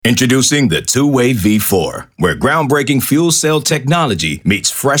Introducing the Two-Way V4, where groundbreaking fuel cell technology meets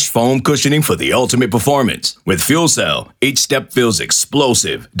fresh foam cushioning for the ultimate performance. With fuel cell, each step feels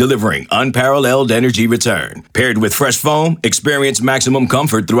explosive, delivering unparalleled energy return. Paired with fresh foam, experience maximum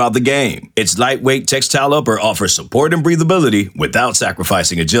comfort throughout the game. Its lightweight textile upper offers support and breathability without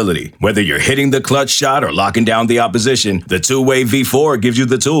sacrificing agility. Whether you're hitting the clutch shot or locking down the opposition, the Two-Way V4 gives you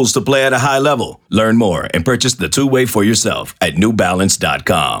the tools to play at a high level. Learn more and purchase the Two-Way for yourself at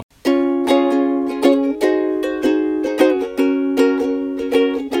newbalance.com.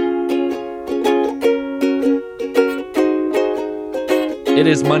 It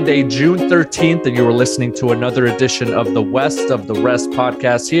is Monday, June 13th, and you are listening to another edition of the West of the Rest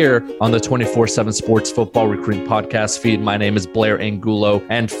podcast here on the 24/7 Sports Football Recruiting Podcast feed. My name is Blair Angulo,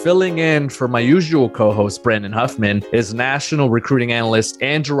 and filling in for my usual co-host, Brandon Huffman, is national recruiting analyst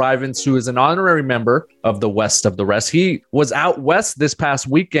Andrew Ivins, who is an honorary member of the West of the Rest. He was out west this past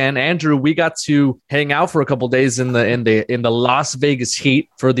weekend. Andrew, we got to hang out for a couple days in the Las Vegas heat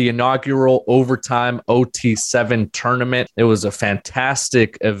for the inaugural overtime OT7 tournament. It was a fantastic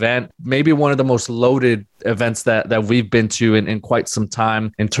event, maybe one of the most loaded events that we've been to in quite some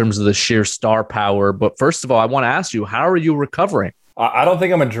time in terms of the sheer star power. But first of all, I want to ask you, how are you recovering? I don't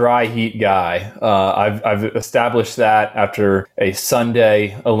think I'm a dry heat guy. I've established that after a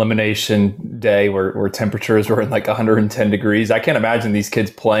Sunday elimination day where temperatures were in like 110 degrees. I can't imagine these kids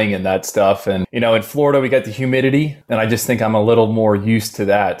playing in that stuff. And, you know, in Florida, we got the humidity, and I just think I'm a little more used to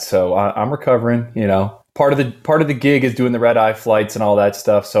that. So I'm recovering, you know. Part of the gig is doing the red eye flights and all that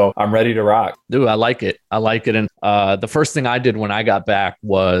stuff. So I'm ready to rock. Dude, I like it. And the first thing I did when I got back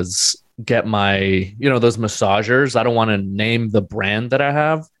was get my, those massagers. I don't want to name the brand that I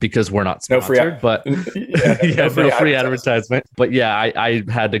have because we're not sponsored, but no free advertisement. But yeah, I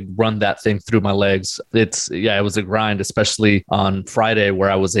had to run that thing through my legs. It was a grind, especially on Friday where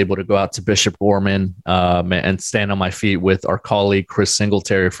I was able to go out to Bishop Gorman and stand on my feet with our colleague Chris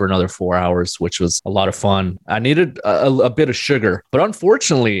Singletary for another 4 hours, which was a lot of fun. I needed a bit of sugar, but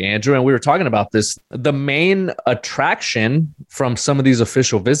unfortunately, Andrew, and we were talking about this, the main attraction from some of these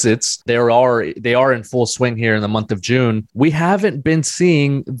official visits, they are in full swing here in the month of June. We haven't been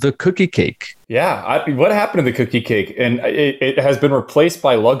seeing the cookie cake. Yeah, what happened to the cookie cake? And it has been replaced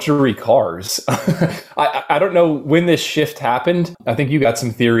by luxury cars. I don't know when this shift happened. I think you got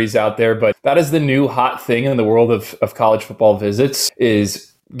some theories out there, but that is the new hot thing in the world of college football visits, is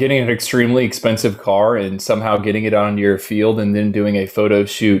getting an extremely expensive car and somehow getting it on your field and then doing a photo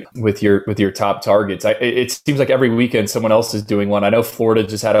shoot with your top targets. It seems like every weekend someone else is doing one. I know Florida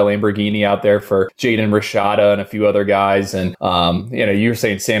just had a Lamborghini out there for Jaden Rashada and a few other guys. And, you were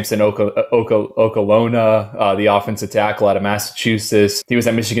saying Samson Okolona, the offensive tackle out of Massachusetts. He was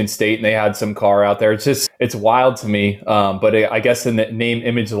at Michigan State and they had some car out there. It's wild to me. But I guess in the name,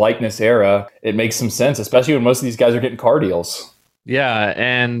 image, likeness era, it makes some sense, especially when most of these guys are getting car deals. Yeah,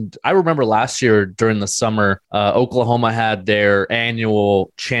 and I remember last year during the summer, Oklahoma had their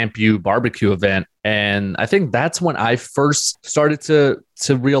annual Champ U barbecue event. And I think that's when I first started to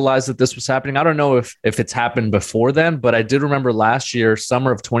realize that this was happening. I don't know if it's happened before then, but I did remember last year,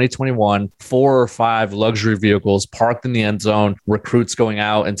 summer of 2021, 4 or 5 luxury vehicles parked in the end zone, recruits going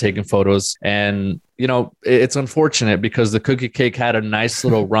out and taking photos. And it's unfortunate because the cookie cake had a nice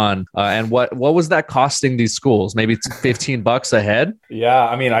little run. And what was that costing these schools? Maybe it's $15 a head? Yeah,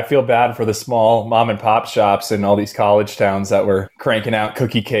 I mean, I feel bad for the small mom and pop shops in all these college towns that were cranking out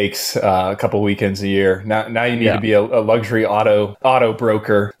cookie cakes a couple weekends a year. Now you need to be a luxury auto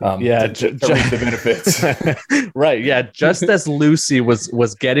broker to reap the benefits. Right, yeah. Just as Lucy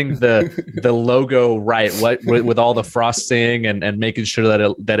was getting the logo right, with all the frosting and making sure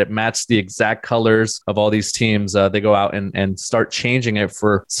that it matched the exact colors of all these teams, they go out and start changing it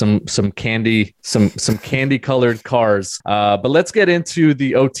for some candy colored cars. But let's get into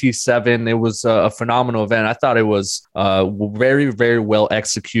the OT7. It was a phenomenal event. I thought it was very, very well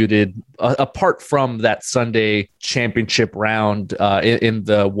executed. Apart from that Sunday championship round in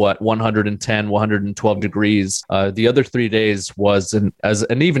the 110, 112 degrees, the other 3 days was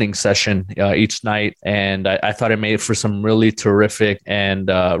an evening session each night, and I thought it made for some really terrific and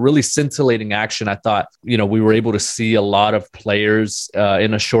really scintillating action. I thought, we were able to see a lot of players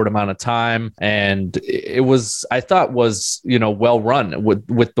in a short amount of time, and it was, I thought, well run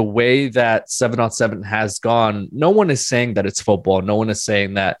with the way that 7-on-7 has gone. No one is saying that it's football. No one is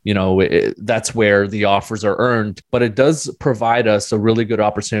saying that, that's where the offers are earned, but it does provide us a really good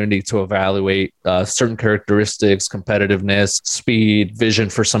opportunity to evaluate certain characteristics, competitiveness, speed, vision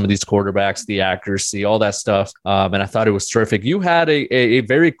for some of these quarterbacks, the accuracy, all that stuff. And I thought it was terrific. You had a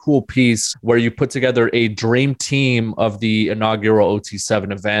very cool piece where you put together a dream team of the inaugural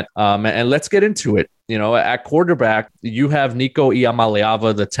OT7 event. And let's get into it. At quarterback, you have Nico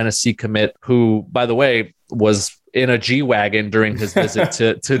Iamaleava, the Tennessee commit, who, by the way, was in a G-Wagon during his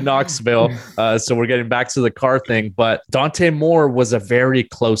visit to Knoxville. So we're getting back to the car thing. But Dante Moore was a very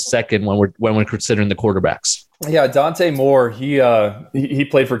close second when we're considering the quarterbacks. Yeah, Dante Moore, he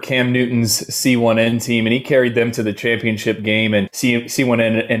played for Cam Newton's C1N team, and he carried them to the championship game, and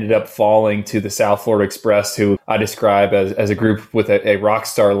C1N ended up falling to the South Florida Express, who I describe as a group with a rock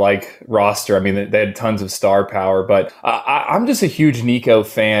star-like roster. I mean, they had tons of star power, but I'm just a huge Nico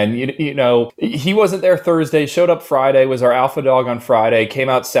fan. He wasn't there Thursday, showed up Friday, was our alpha dog on Friday, came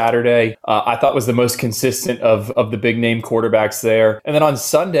out Saturday. I thought was the most consistent of the big-name quarterbacks there. And then on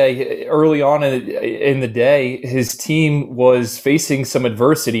Sunday, early on in the day, his team was facing some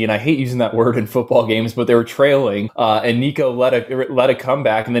adversity, and I hate using that word in football games, but they were trailing, and Nico led a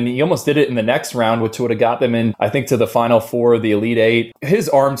comeback, and then he almost did it in the next round, which would have got them in, I think, to the Final Four of the Elite Eight. His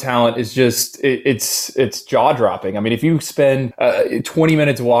arm talent is just, it's jaw-dropping. I mean, if you spend 20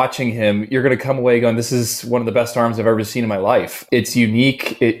 minutes watching him, you're going to come away going, this is one of the best arms I've ever seen in my life. It's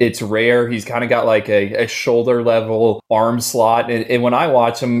unique. It's rare. He's kind of got like a shoulder-level arm slot, and when I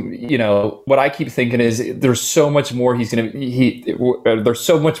watch him, what I keep thinking is there's so much more there's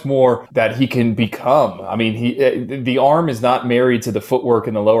so much more that he can become. I mean, the arm is not married to the footwork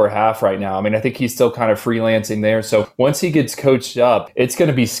in the lower half right now. I mean, I think he's still kind of freelancing there. So once he gets coached up, it's going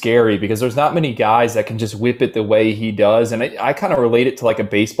to be scary because there's not many guys that can just whip it the way he does. And I kind of relate it to like a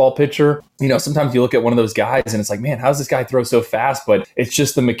baseball pitcher. Sometimes you look at one of those guys and it's like, man, how does this guy throw so fast? But it's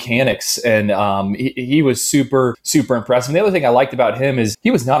just the mechanics. And he was super, super impressive. And the other thing I liked about him is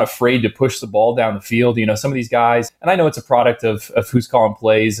he was not afraid to push the ball down the field. Some of these guys, and I know it's a product of who's calling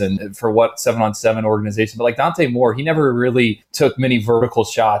plays and for what 7-on-7 organization, but like Dante Moore, he never really took many vertical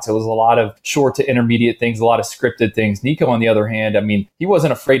shots. It was a lot of short to intermediate things, a lot of scripted things. Nico, on the other hand, I mean, he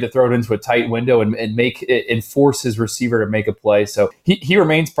wasn't afraid to throw it into a tight window and force his receiver to make a play. So he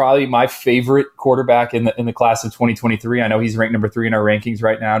remains probably my favorite quarterback in the class of 2023. I know he's ranked number 3 in our rankings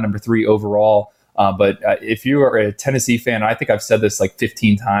right now, number 3 overall. But if you are a Tennessee fan, I think I've said this like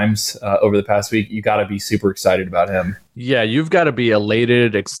 15 times over the past week, you got to be super excited about him. Yeah, you've got to be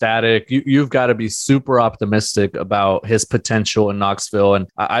elated, ecstatic. You've got to be super optimistic about his potential in Knoxville. And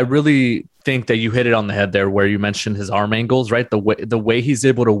I really think that you hit it on the head there where you mentioned his arm angles, right? The way he's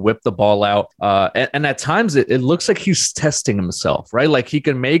able to whip the ball out. And at times it looks like he's testing himself, right? Like he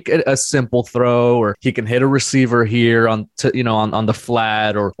can make a simple throw, or he can hit a receiver here on the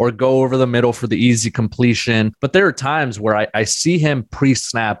flat, or go over the middle for the easy completion. But there are times where I see him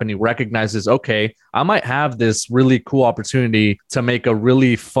pre-snap and he recognizes, okay, I might have this really cool opportunity to make a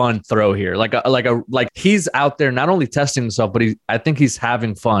really fun throw here. Like he's out there not only testing himself, but I think he's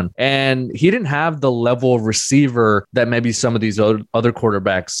having fun. And he didn't have the level of receiver that maybe some of these other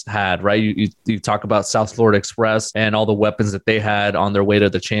quarterbacks had, right? You talk about South Florida Express and all the weapons that they had on their way to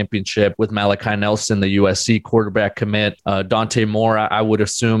the championship with Malachi Nelson, the USC quarterback commit. Dante Moore, I would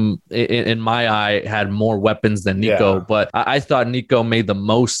assume in my eye had more weapons than Nico, but I thought Nico made the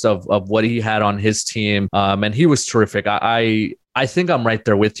most of what he had on his team. And he was terrific. I think I'm right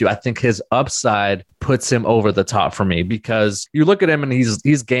there with you. I think his upside puts him over the top for me because you look at him and he's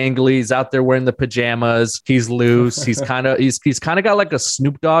gangly. He's out there wearing the pajamas. He's loose. He's kind of got like a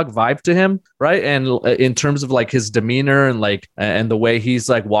Snoop Dogg vibe to him, right? And in terms of like his demeanor and the way he's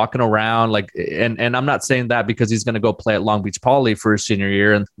like walking around, and I'm not saying that because he's going to go play at Long Beach Poly for his senior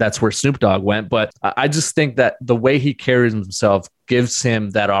year, and that's where Snoop Dogg went. But I just think that the way he carries himself gives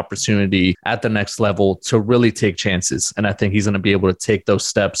him that opportunity at the next level to really take chances. And I think he's going to be able to take those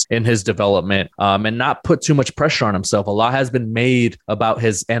steps in his development and not put too much pressure on himself. A lot has been made about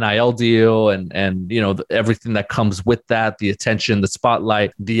his NIL deal and everything that comes with that, the attention, the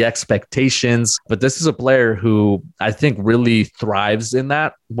spotlight, the expectations. But this is a player who I think really thrives in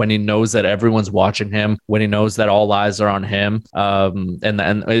that when he knows that everyone's watching him, when he knows that all eyes are on him.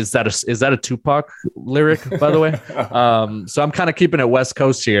 And is that a Tupac lyric, by the way? So I'm kind of keeping it West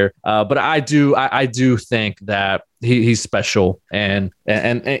Coast here, but I do think that he's special, and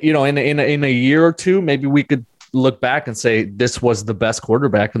in a year or two, maybe we could look back and say this was the best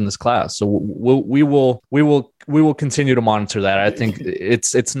quarterback in this class. So we will We will continue to monitor that. I think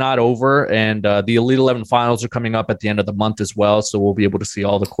it's not over, and the Elite 11 finals are coming up at the end of the month as well. So we'll be able to see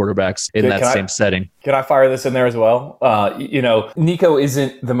all the quarterbacks in that same setting. Can I fire this in there as well? Nico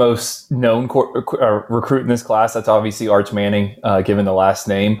isn't the most known recruit in this class. That's obviously Arch Manning, given the last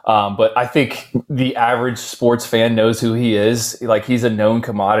name. But I think the average sports fan knows who he is. Like, he's a known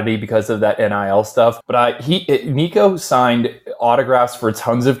commodity because of that NIL stuff. But Nico signed autographs for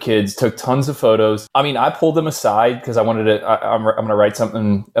tons of kids, took tons of photos. I mean, I pulled them aside because I wanted to. I'm going to write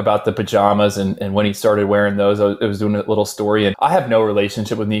something about the pajamas and when he started wearing those. I was doing a little story, and I have no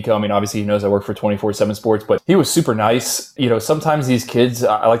relationship with Nico. I mean, obviously he knows I work for 24/7 Sports, but he was super nice. Sometimes these kids,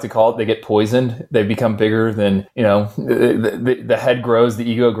 I like to call it, they get poisoned. They become bigger than the head grows, the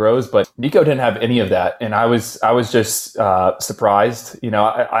ego grows. But Nico didn't have any of that, and I was just surprised.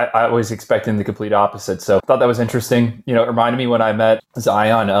 I was expecting the complete opposite. So I thought that was interesting. It reminded me when I met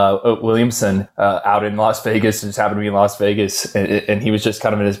Zion Williamson out in Las Vegas. It just happened to be in Las Vegas, and he was just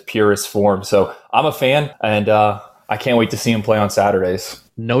kind of in his purest form. So I'm a fan, and I can't wait to see him play on Saturdays.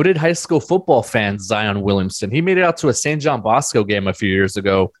 Noted high school football fan Zion Williamson. He made it out to a St. John Bosco game a few years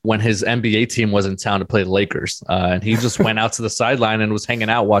ago when his NBA team was in town to play the Lakers. And he just went out to the sideline and was hanging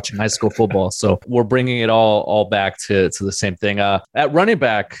out watching high school football. So we're bringing it all back to the same thing. At running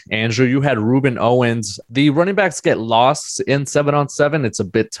back, Andrew, you had Rueben Owens. The running backs get lost in 7-on-7. It's a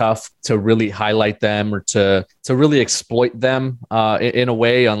bit tough to really highlight them or to really exploit them in a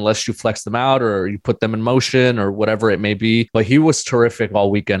way, unless you flex them out or you put them in motion or whatever it may be. But he was terrific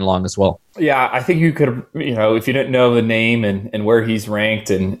all weekend long as well. Yeah, I think you could, if you didn't know the name and where he's ranked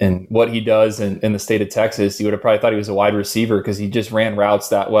and what he does in the state of Texas, you would have probably thought he was a wide receiver because he just ran routes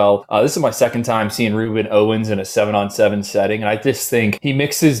that well. This is my second time seeing Rueben Owens in a 7-on-7 setting, and I just think he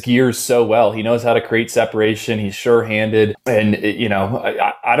mixes gears so well. He knows how to create separation. He's sure-handed, and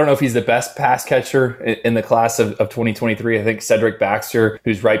I don't know if he's the best pass catcher in the class of 2023. I think Cedric Baxter,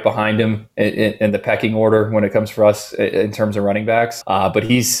 who's right behind him in the pecking order when it comes for us in terms of running backs, but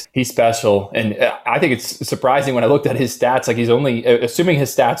he's special. And I think it's surprising when I looked at his stats. Like, he's only, assuming his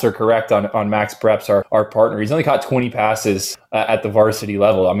stats are correct on Max Preps, our partner, he's only caught 20 passes at the varsity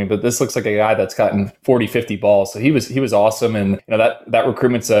level. I mean, but this looks like a guy that's gotten 40, 50 balls. So he was awesome. And that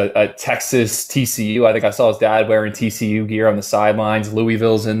recruitment's a Texas TCU. I think I saw his dad wearing TCU gear on the sidelines.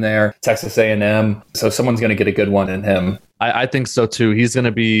 Louisville's in there, Texas A&M. So someone's going to get a good one in him. I think so too. He's going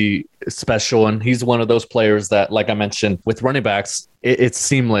to be special, and he's one of those players that, like I mentioned, with running backs, it's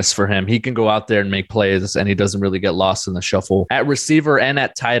seamless for him. He can go out there and make plays, and he doesn't really get lost in the shuffle. At receiver and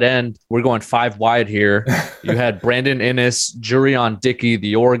at tight end, we're going 5 wide here. You had Brandon Inniss, Jurion Dickey,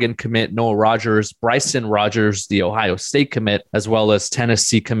 the Oregon commit, Noah Rogers, Bryson Rogers, the Ohio State commit, as well as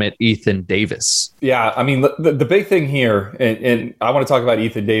Tennessee commit Ethan Davis. Yeah, I mean, the big thing here, and I want to talk about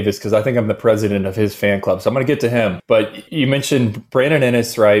Ethan Davis because I think I'm the president of his fan club, so I'm going to get to him. But you mentioned Brandon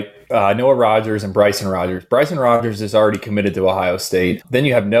Inniss, right? Noah Rogers and Bryson Rogers. Bryson Rogers is already committed to Ohio State. Then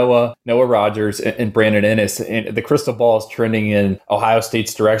you have Noah Rogers, and Brandon Inniss. And the crystal ball is trending in Ohio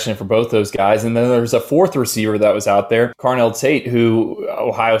State's direction for both those guys. And then there's a fourth receiver that was out there, Carnell Tate, who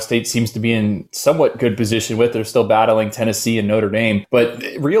Ohio State seems to be in somewhat good position with. They're still battling Tennessee and Notre Dame. But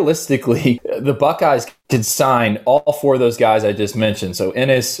realistically, the Buckeyes could sign all 4 of those guys I just mentioned. So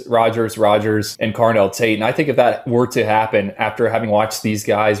Inniss, Rogers, and Carnell Tate. And I think if that were to happen after having watched these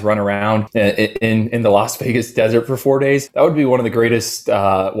guys run around in the Las Vegas desert for 4 days, that would be one of the greatest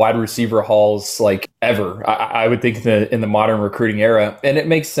wide receiver hauls like ever. I would think in the modern recruiting era. And it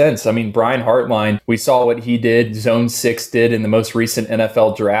makes sense. I mean, Brian Hartline, we saw what he did, Zone 6 did in the most recent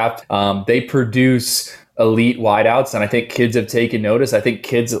NFL draft. They produce elite wideouts, and I think kids have taken notice. I think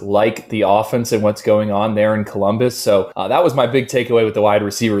kids like the offense and what's going on there in Columbus. So that was my big takeaway with the wide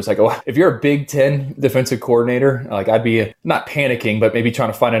receivers. Like, if you're a Big Ten defensive coordinator, like, I'd be not panicking, but maybe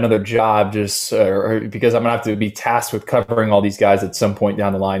trying to find another job just because I'm gonna have to be tasked with covering all these guys at some point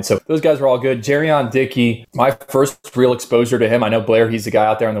down the line. So those guys were all good. Jurion Dickey, my first real exposure to him. I know Blair, he's the guy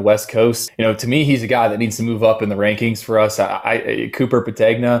out there on the West Coast. To me, he's a guy that needs to move up in the rankings for us. Cooper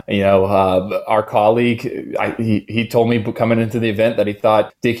Pategna, our colleague, he told me coming into the event that he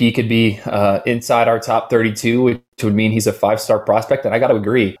thought Dickey could be inside our top 32, which would mean he's a 5-star prospect. And I got to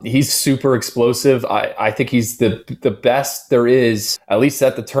agree. He's super explosive. I think he's the best there is, at least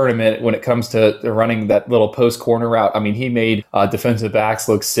at the tournament, when it comes to running that little post corner route. I mean, he made defensive backs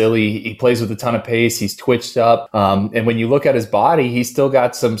look silly. He plays with a ton of pace. He's twitched up. And when you look at his body, he's still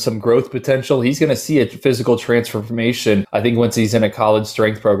got some growth potential. He's going to see a physical transformation, I think, once he's in a college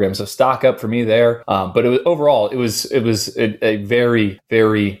strength program. So stock up for me there. But overall, it was a very,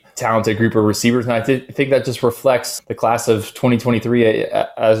 very talented group of receivers. And I think that just reflects the class of 2023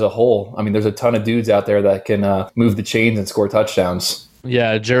 as a whole. I mean, there's a ton of dudes out there that can move the chains and score touchdowns.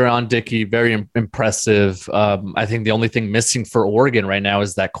 Yeah, Jaron Dickey, very impressive. I think the only thing missing for Oregon right now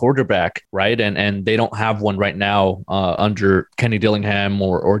is that quarterback, right? And they don't have one right now under Kenny Dillingham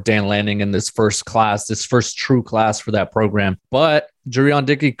or Dan Lanning in this first true class for that program. But Jaron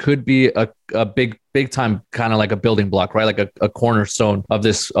Dickey could be a big time, kind of like a building block, right? Like a cornerstone of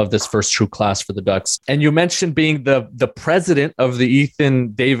this first true class for the Ducks. And you mentioned being the president of the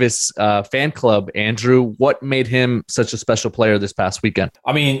Ethan Davis fan club, Andrew. What made him such a special player this past weekend?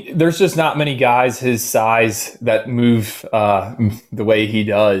 I mean, there's just not many guys his size that move the way he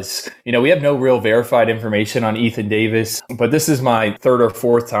does. You know, we have no real verified information on Ethan Davis, but this is my third or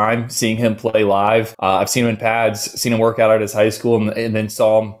fourth time seeing him play live. I've seen him in pads, seen him work out at his high school, and then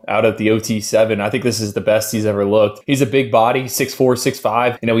saw him out at the OT7. I think this is the best he's ever looked. He's a big body, 6'4",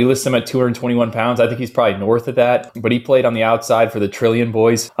 6'5". You know, we list him at 221 pounds. I think he's probably north of that, but he played on the outside for the Trillion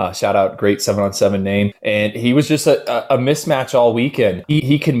Boys. Shout out, great 7-on-7 name. And he was just a mismatch all weekend.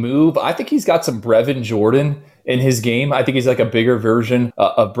 He can move. I think he's got some Brevin Jordan in his game. I think he's like a bigger version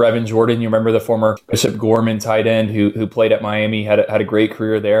of Brevin Jordan. You remember the former Bishop Gorman tight end who played at Miami, had a great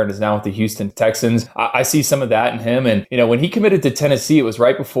career there, and is now with the Houston Texans. I see some of that in him. And, you know, when he committed to Tennessee, it was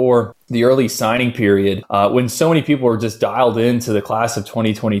right before the early signing period when so many people were just dialed into the class of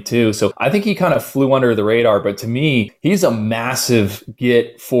 2022. So I think he kind of flew under the radar. But to me, he's a massive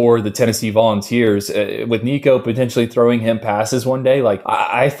get for the Tennessee Volunteers. With Nico potentially throwing him passes one day, like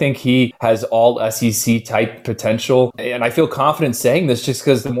I think he has all SEC type potential. And I feel confident saying this just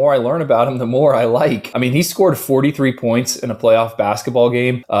because the more I learn about him, the more I like. I mean, he scored 43 points in a playoff basketball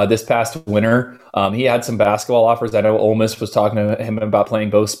game this past winter. He had some basketball offers. I know Ole Miss was talking to him about playing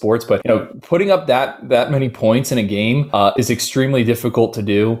both sports, but you know, putting up that many points in a game is extremely difficult to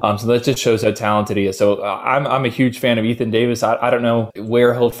do. So that just shows how talented he is. So I'm a huge fan of Ethan Davis. I don't know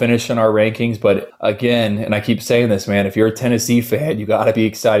where he'll finish in our rankings, but again, and I keep saying this, man, if you're a Tennessee fan, you got to be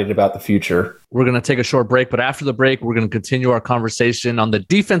excited about the future. We're going to take a short break, but after the break, we're going to continue our conversation on the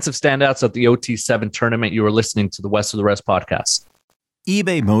defensive standouts of the OT7 tournament. You are listening to the West of the Rest podcast.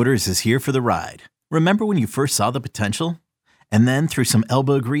 eBay Motors is here for the ride. Remember when you first saw the potential? And then through some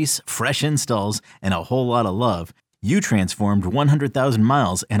elbow grease, fresh installs, and a whole lot of love, you transformed 100,000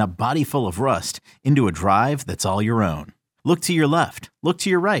 miles and a body full of rust into a drive that's all your own. Look to your left. Look to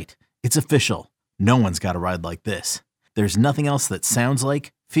your right. It's official. No one's got a ride like this. There's nothing else that sounds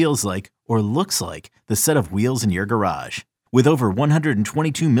like, feels like, or looks like the set of wheels in your garage. With over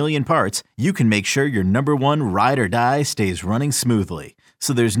 122 million parts, you can make sure your number one ride or die stays running smoothly.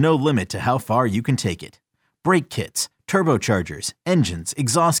 So there's no limit to how far you can take it. Brake kits, turbochargers, engines,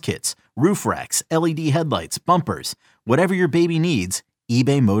 exhaust kits, roof racks, LED headlights, bumpers, whatever your baby needs,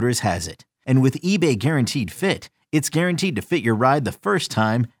 eBay Motors has it. And with eBay Guaranteed Fit, it's guaranteed to fit your ride the first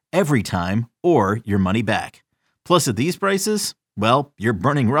time, every time, or your money back. Plus at these prices, well, you're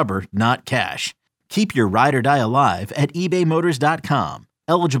burning rubber, not cash. Keep your ride or die alive at ebaymotors.com.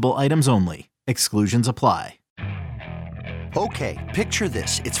 Eligible items only. Exclusions apply. Okay, picture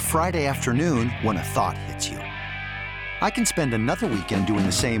this. It's Friday afternoon when a thought hits you. I can spend another weekend doing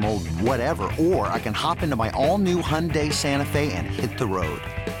the same old whatever, or I can hop into my all-new Hyundai Santa Fe and hit the road.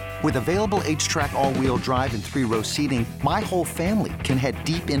 With available H-Track all-wheel drive and 3-row seating, my whole family can head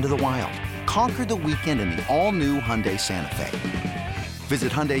deep into the wild. Conquer the weekend in the all-new Hyundai Santa Fe.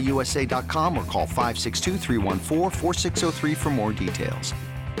 Visit HyundaiUSA.com or call 562-314-4603 for more details.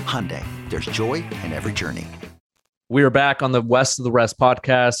 Hyundai, there's joy in every journey. We are back on the West of the Rest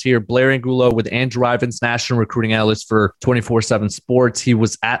podcast here. Blair Angulo with Andrew Ivins, national recruiting analyst for 24/7 Sports. He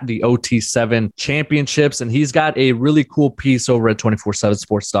was at the OT7 championships, and he's got a really cool piece over at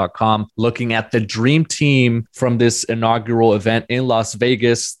 247sports.com looking at the dream team from this inaugural event in Las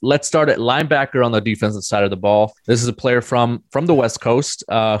Vegas. Let's start at linebacker on the defensive side of the ball. This is a player from the West Coast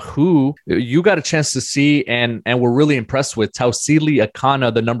who you got a chance to see and were really impressed with. Tausili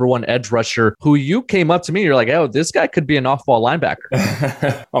Akana, the number one edge rusher, who you came up to me. You're like, oh, this guy could be an off-ball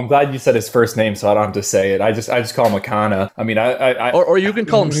linebacker. I'm glad you said his first name, so I don't have to say it. I just call him Akana. I mean, or you can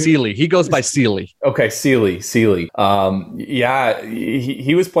call him Sealy. He goes by Sealy. Okay, Sealy. Yeah,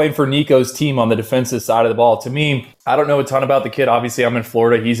 he was playing for Nico's team on the defensive side of the ball. To me, I don't know a ton about the kid. Obviously, I'm in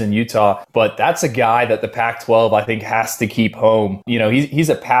Florida. He's in Utah. But that's a guy that the Pac-12, I think, has to keep home. You know, he's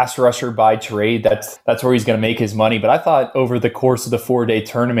a pass rusher by trade. That's where he's going to make his money. But I thought over the course of the 4-day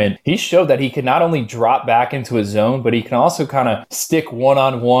tournament, he showed that he could not only drop back into his zone, but he can also kind of stick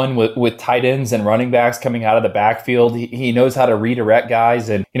one-on-one with tight ends and running backs coming out of the backfield. He knows how to redirect guys.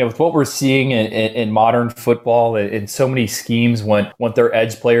 And, you know, with what we're seeing in modern football and so many schemes want their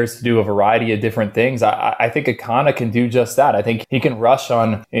edge players to do a variety of different things, I think Akana can do just that. I think he can rush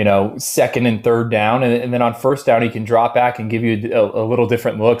on, you know, second and third down. And then on first down, he can drop back and give you a little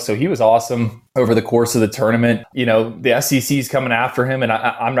different look. So he was awesome over the course of the tournament. You know, the SEC is coming after him, and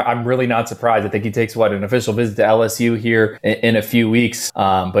I'm really not surprised. I think he takes an official visit to LSU here in a few weeks.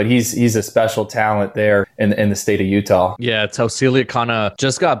 But he's a special talent there in the state of Utah. Yeah, Tausili Akana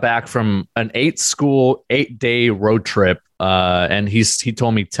just got back from an 8-day road trip. And he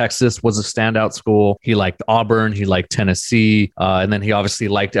told me Texas was a standout school. He liked Auburn. He liked Tennessee. And then he obviously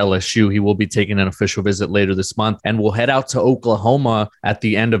liked LSU. He will be taking an official visit later this month and will head out to Oklahoma at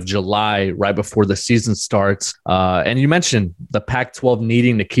the end of July, right before the season starts. And you mentioned the Pac-12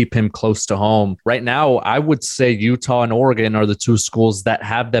 needing to keep him close to home. Right now, I would say Utah and Oregon are the two schools that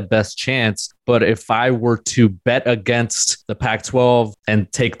have the best chance. But if I were to bet against the Pac-12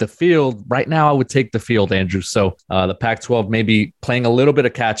 and take the field, right now I would take the field, Andrew. So the Pac-12 maybe playing a little bit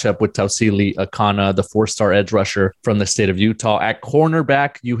of catch-up with Tausili Akana, the 4-star edge rusher from the state of Utah. At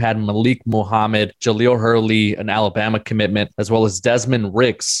cornerback, you had Malik Muhammad, Jaleel Hurley, an Alabama commitment, as well as Desmond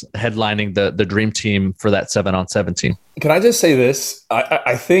Ricks headlining the dream team for that 7-on-7 team. Can I just say this?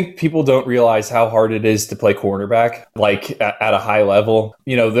 I think people don't realize how hard it is to play cornerback, like at a high level.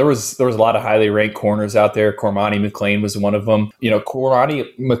 You know, there was a lot of highly ranked corners out there. Cormani McLean was one of them. You know, Cormani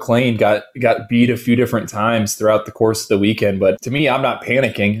McLean got beat a few different times throughout the course of the weekend. But to me, I'm not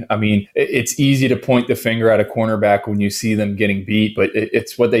panicking. I mean, it's easy to point the finger at a cornerback when you see them getting beat, but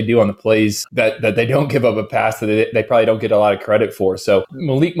it's what they do on the plays that they don't give up a pass that they probably don't get a lot of credit for. So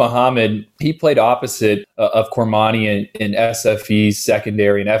Malik Muhammad, he played opposite of Cormani in SFE's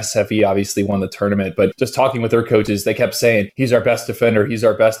secondary, and SFE obviously won the tournament. But just talking with their coaches, they kept saying, he's our best defender. He's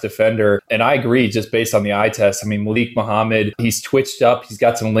our best defender. And I agree, just based on the eye test. I mean, Malik Muhammad, he's twitched up. He's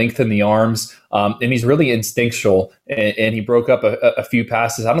got some length in the arms. And he's really instinctual, and he broke up a few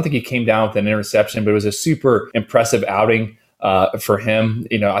passes. I don't think he came down with an interception, but it was a super impressive outing for him.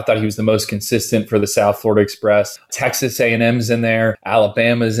 You know, I thought he was the most consistent for the South Florida Express. Texas A&M's in there,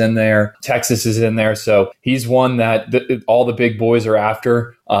 Alabama's in there, Texas is in there. So he's one that all the big boys are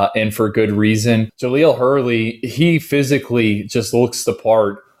after, and for good reason. Jaleel Hurley, he physically just looks the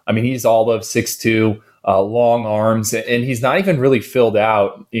part. I mean, he's all of 6'2", long arms, and he's not even really filled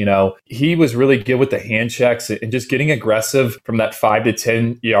out. You know, he was really good with the hand checks and just getting aggressive from that 5 to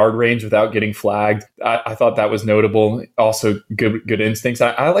 10 yard range without getting flagged. I thought that was notable. Also, good instincts.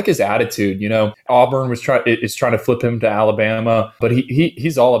 I like his attitude. You know, Auburn is trying to flip him to Alabama, but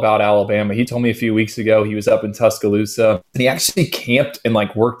he's all about Alabama. He told me a few weeks ago he was up in Tuscaloosa and he actually camped and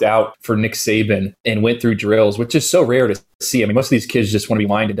worked out for Nick Saban and went through drills, which is so rare to see. I mean, most of these kids just want to be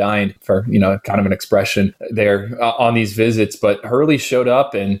wined and dined, for, you know, kind of an expression there on these visits. But Hurley showed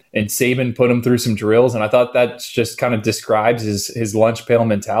up and Saban put him through some drills. And I thought that just kind of describes his lunch pail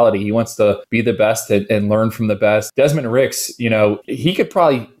mentality. He wants to be the best and learn from the best. Desmond Ricks, you know, he could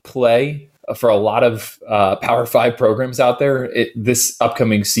probably play for a lot of Power 5 programs out there this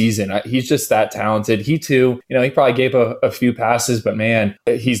upcoming season. He's just that talented. He too, you know, he probably gave a few passes, but man,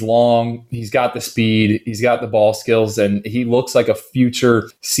 he's long, he's got the speed, he's got the ball skills, and he looks like a future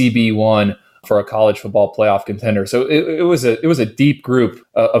CB1 for a college football playoff contender. So it was a deep group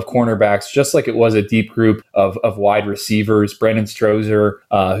of cornerbacks, just like it was a deep group of wide receivers. Brandon Strozer,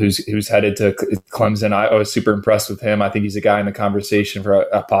 who's headed to Clemson, I was super impressed with him. I think he's a guy in the conversation for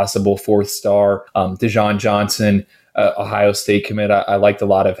a possible 4th star. Dejon Johnson, Ohio State commit. I liked a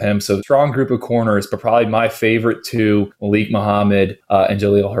lot of him. So strong group of corners, but probably my favorite two, Malik Muhammad and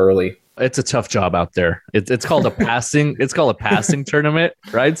Jaleel Hurley. It's a tough job out there. It's called a passing. It's called a passing tournament,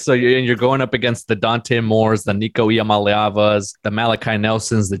 right? So you're going up against the Dante Moores, the Nico Iamaleavas, the Malachi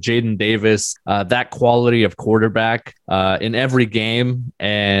Nelsons, the Jaden Davis. That quality of quarterback in every game,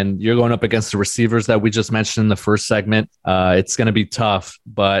 and you're going up against the receivers that we just mentioned in the first segment. It's going to be tough,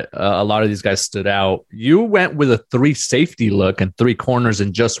 but a lot of these guys stood out. You went with a 3 safety look and 3 corners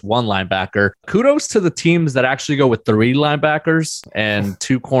and just 1 linebacker. Kudos to the teams that actually go with 3 linebackers and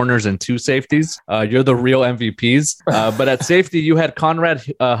 2 corners and 2 two safeties. You're the real MVPs. But at safety, you had Conrad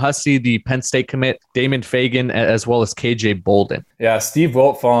Hussey, the Penn State commit, Damon Fagan, as well as KJ Bolden. Yeah, Steve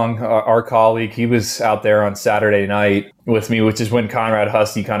Wiltfong, our colleague, he was out there on Saturday night with me, which is when Conrad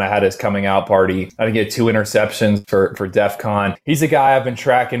Hussey kind of had his coming out party. I think he had 2 interceptions for DEF CON. He's a guy I've been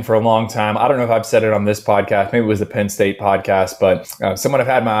tracking for a long time. I don't know if I've said it on this podcast. Maybe it was the Penn State podcast, but someone I've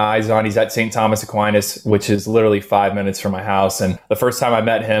had my eyes on. He's at St. Thomas Aquinas, which is literally 5 minutes from my house. And the first time I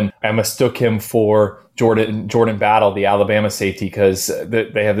met him, I mistook him for Jordan Battle, the Alabama safety, because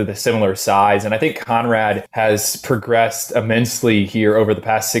they have the similar size. And I think Conrad has progressed immensely here over the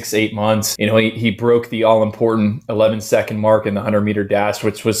past 6-8 months. You know, he broke the all-important 11-second mark in the 100-meter dash,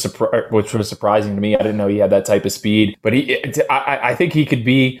 which was surprising to me. I didn't know he had that type of speed. But I think he could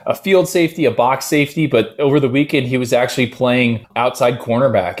be a field safety, a box safety. But over the weekend, he was actually playing outside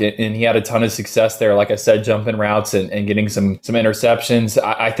cornerback, and he had a ton of success there. Like I said, jumping routes and getting some interceptions.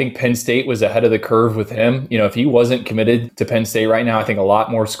 I think Penn State was ahead of the curve with him. You know, if he wasn't committed to Penn State right now, I think a lot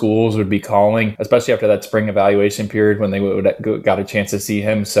more schools would be calling, especially after that spring evaluation period when they would got a chance to see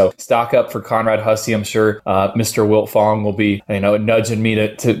him. So stock up for Conrad Hussey. I'm sure Mr. Wiltfong will be, nudging me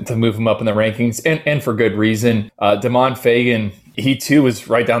to move him up in the rankings, and for good reason. Damon Fagan, he too was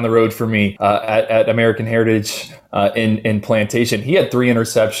right down the road for me at American Heritage in Plantation. He had 3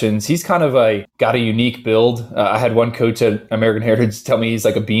 interceptions. He's kind of got a unique build. I had one coach at American Heritage tell me he's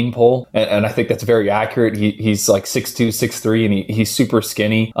like a beanpole, and I think that's very accurate. He's like 6'2", 6'3", and he's super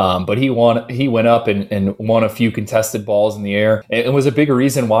skinny. But he went up and won a few contested balls in the air. It was a big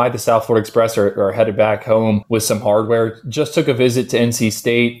reason why the South Florida Express are headed back home with some hardware. Just took a visit to NC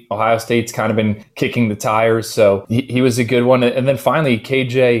State. Ohio State's kind of been kicking the tires, so he was a good one. And then finally,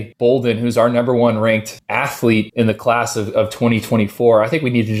 KJ Bolden, who's our number 1 ranked athlete in the class of 2024. I think we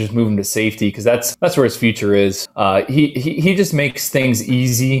need to just move him to safety because that's where his future is. He just makes things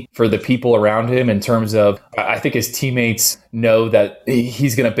easy for the people around him in terms of, I think his teammates know that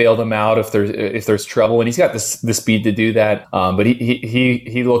he's going to bail them out if there's trouble, and he's got the speed to do that. But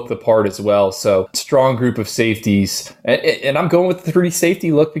he looked the part as well. So strong group of safeties, and I'm going with the 3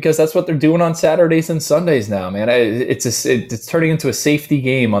 safety look because that's what they're doing on Saturdays and Sundays now, man. It's turning into a safety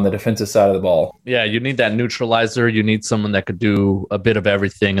game on the defensive side of the ball. Yeah, you need that neutralizer. You need someone that could do a bit of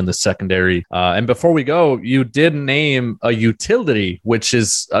everything in the secondary. And before we go, you did name a utility, which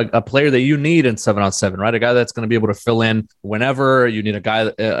is a player that you need in 7-on-7, right? A guy that's going to be able to fill in whenever. You need a guy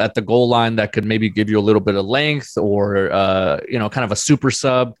at the goal line that could maybe give you a little bit of length, or kind of a super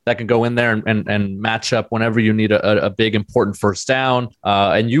sub that can go in there and match up whenever you need a big important first down.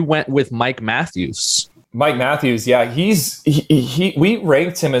 And you went with Mike Matthews. Mike Matthews, yeah, we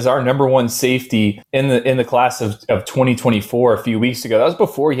ranked him as our number 1 safety in the class of 2024 a few weeks ago. That was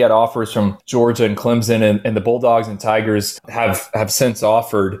before he had offers from Georgia and Clemson, and the Bulldogs and Tigers have since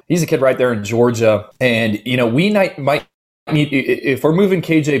offered. He's a kid right there in Georgia, and we might need, if we're moving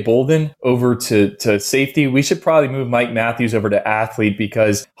KJ Bolden over to safety, we should probably move Mike Matthews over to athlete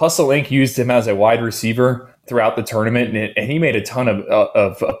because Hustle Inc. used him as a wide receiver throughout the tournament, and he made a ton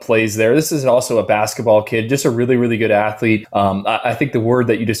of plays there. This is also a basketball kid, just a really, really good athlete. I think the word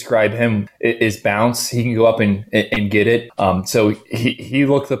that you describe him is bounce. He can go up and get it. So he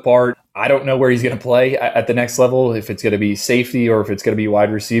looked the part. I don't know where he's going to play at the next level, if it's going to be safety or if it's going to be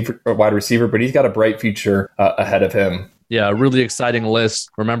wide receiver, but he's got a bright future ahead of him. Yeah, a really exciting list.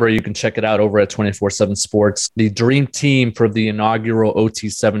 Remember, you can check it out over at 24/7 Sports, the dream team for the inaugural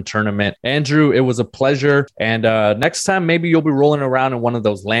OT7 tournament. Andrew, it was a pleasure. And next time, maybe you'll be rolling around in one of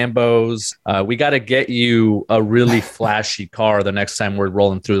those Lambos. We got to get you a really flashy car the next time we're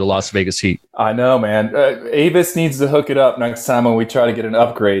rolling through the Las Vegas heat. I know, man. Avis needs to hook it up next time when we try to get an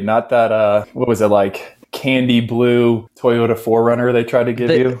upgrade. Not that, what was it, like candy blue Toyota 4Runner they tried to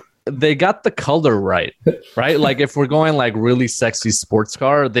give you? They got the color right? Like if we're going like really sexy sports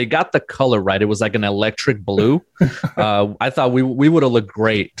car, they got the color right. It was like an electric blue. I thought we would have looked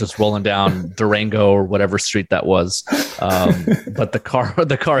great just rolling down Durango or whatever street that was. But the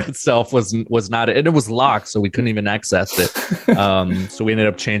car itself was not, and it was locked, so we couldn't even access it. So we ended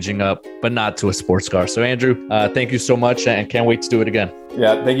up changing up, but not to a sports car. So Andrew, thank you so much, and can't wait to do it again.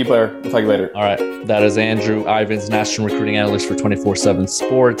 Yeah, thank you, Blair. We'll talk later. All right. That is Andrew Ivins, National Recruiting Analyst for 24/7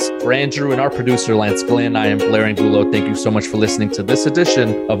 Sports. For Andrew and our producer, Lance Glenn, I am Blair Angulo. Thank you so much for listening to this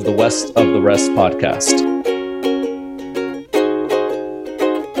edition of the West of the Rest podcast.